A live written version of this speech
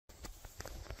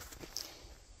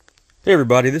Hey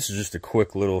everybody, this is just a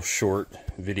quick little short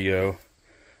video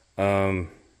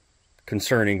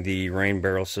concerning the rain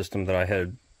barrel system that I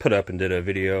had put up and did a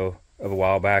video of a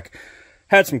while back.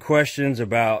 Had some questions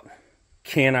about,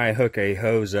 can I hook a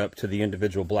hose up to the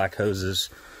individual black hoses,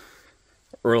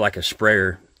 or like a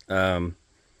sprayer to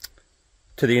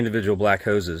the individual black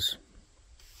hoses,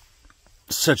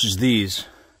 such as these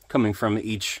coming from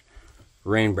each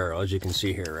rain barrel, as you can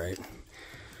see here, right?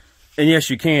 And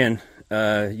yes, you can.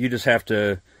 You just have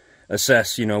to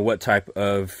assess, what type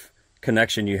of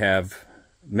connection you have,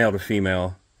 male to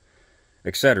female,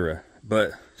 etc.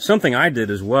 But something I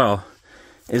did as well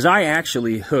is I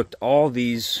actually hooked all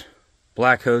these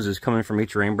black hoses coming from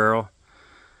each rain barrel.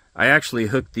 I actually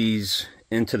hooked these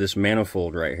into this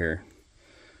manifold right here.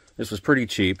 This was pretty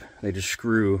cheap. They just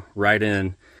screw right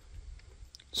in.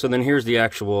 So then here's the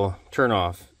actual turn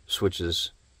off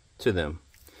switches to them.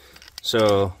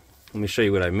 So let me show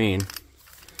you what I mean.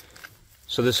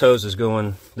 So this hose is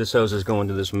going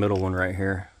to this middle one right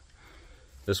here.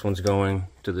 This one's going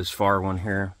to this far one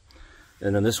here.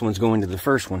 And then this one's going to the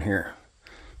first one here.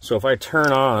 So if I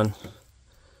turn on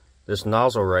this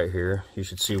nozzle right here, you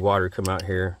should see water come out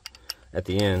here at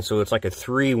the end. So it's like a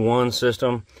 3-1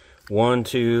 system. 1,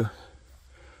 2,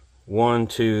 1,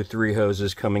 2, 3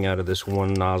 hoses coming out of this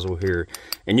one nozzle here.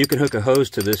 And you can hook a hose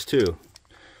to this too.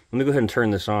 Let me go ahead and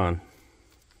turn this on.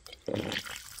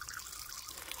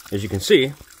 As you can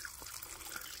see,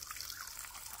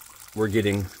 we're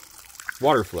getting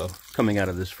water flow coming out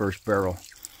of this first barrel,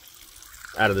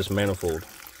 out of this manifold.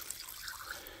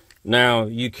 Now,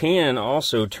 you can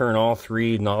also turn all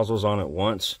 3 nozzles on at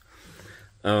once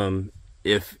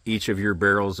if each of your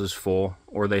barrels is full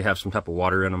or they have some type of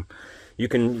water in them. You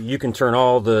can turn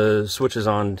all the switches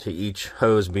on to each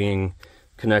hose being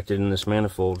connected in this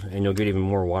manifold, and you'll get even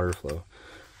more water flow.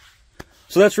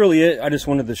 So that's really it. I just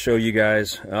wanted to show you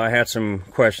guys. I had some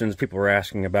questions. People were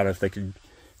asking about if they could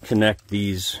connect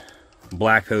these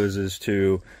black hoses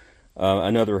to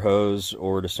another hose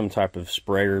or to some type of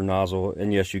sprayer nozzle.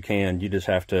 And yes, you can. You just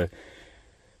have to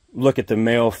look at the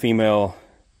male-female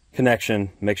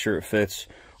connection, make sure it fits.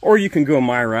 Or you can go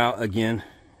my route again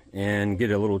and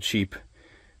get a little cheap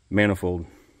manifold.